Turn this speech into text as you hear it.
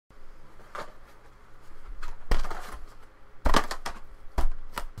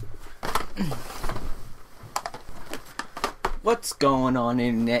What's going on,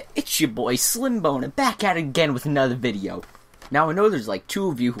 internet? It's your boy Slimbone, and back at it again with another video. Now, I know there's like 2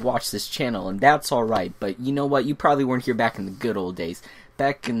 of you who watch this channel, and that's alright, but you know what? You probably weren't here back in the good old days.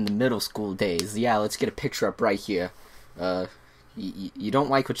 Back in the middle school days. Yeah, let's get a picture up right here. You don't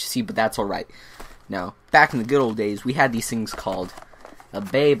like what you see, but that's alright. Now, back in the good old days, we had these things called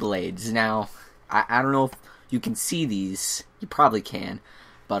Beyblades. Now, I don't know if you can see these. You probably can,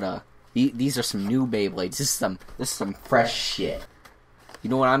 but these are some new Beyblades. This is some fresh shit. You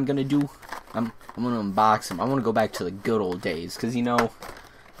know what I'm gonna do? I'm gonna unbox them. I want to go back to the good old days, cause you know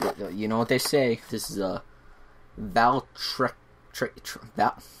what they say. This is a Valtreic.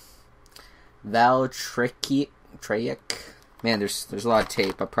 Man, there's a lot of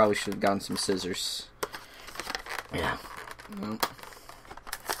tape. I probably should have gotten some scissors. Yeah.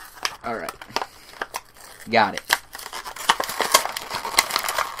 All right. Got it.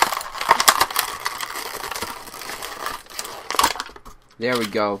 There we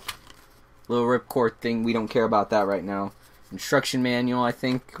go. Little ripcord thing. We don't care about that right now. Instruction manual, I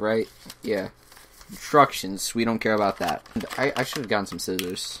think, right? Yeah. Instructions. We don't care about that. I should have gotten some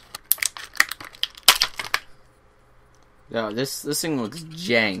scissors. No, this thing looks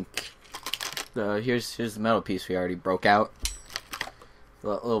jank. Here's the metal piece we already broke out. The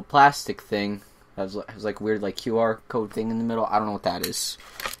little plastic thing has like weird like QR code thing in the middle. I don't know what that is.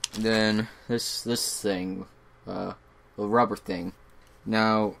 And then this thing, the rubber thing.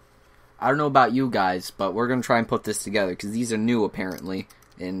 Now, I don't know about you guys, but we're gonna try and put this together because these are new apparently,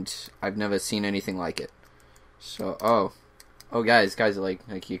 and I've never seen anything like it. So, oh, guys,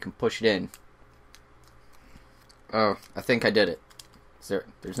 like you can push it in. Oh, I think I did it.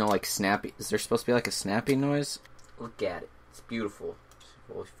 There's no like snappy. Is there supposed to be like a snapping noise? Look at it. It's beautiful.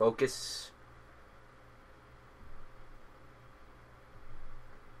 Will we focus?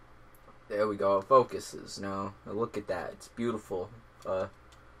 There we go. It focuses now. Look at that. It's beautiful.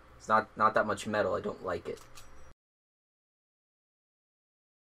 It's not that much metal. I don't like it.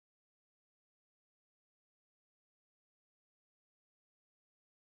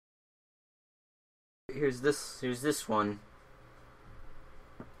 Here's this one.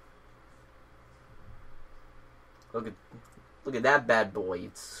 Look at that bad boy.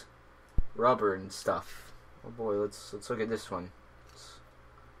 It's rubber and stuff. Oh boy, let's look at this one. It's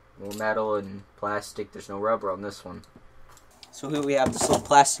more metal and plastic. There's no rubber on this one. So here we have this little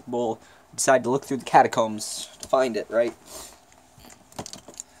plastic bowl. Decided to look through the catacombs to find it, right?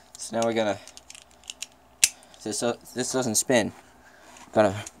 So now we're gonna. This doesn't spin.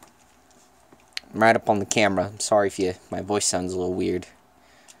 I'm right up on the camera. I'm sorry if my voice sounds a little weird.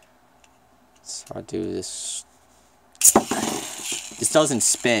 So I'll do this. This doesn't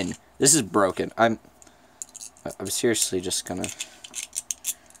spin. This is broken. I'm seriously just gonna.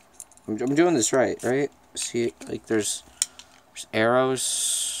 I'm doing this right? See, like there's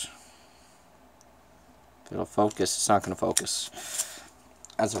arrows. If it'll focus. It's not gonna focus.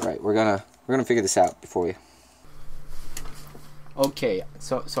 That's alright. We're gonna figure this out before we. Okay,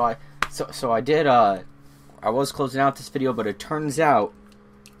 so I did. I was closing out this video, but it turns out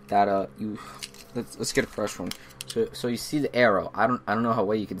that let's get a fresh one. So you see the arrow. I don't know how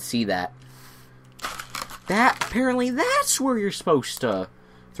well you can see that. Apparently that's where you're supposed to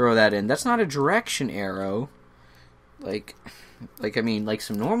throw that in. That's not a direction arrow. Like I mean, like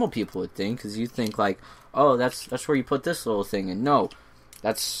some normal people would think, because you think like, oh, that's where you put this little thing in. No,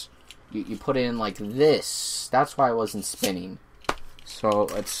 that's you put it in like this. That's why it wasn't spinning. So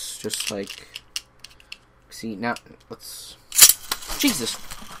let's just like see now. Let's Jesus.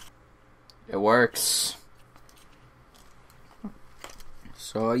 It works.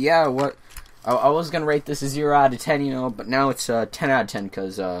 So yeah, what I was gonna rate this a 0 out of 10, you know, but now it's 10 out of 10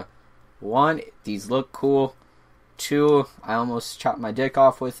 because 1, these look cool. 2, I almost chopped my dick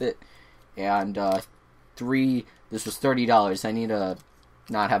off with it, and 3, this was $30. I need to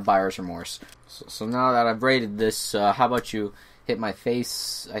not have buyer's remorse. So now that I've rated this, how about you hit my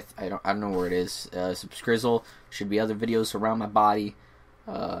face? I don't know where it is. Subscrizzle. Should be other videos around my body.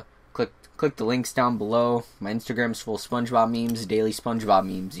 Click the links down below. My Instagram's full of SpongeBob memes, daily SpongeBob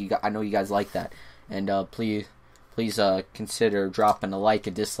memes. I know you guys like that, and please consider dropping a like,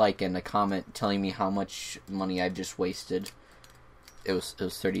 a dislike, and a comment telling me how much money I just wasted. It was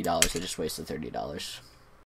 $30. I just wasted $30.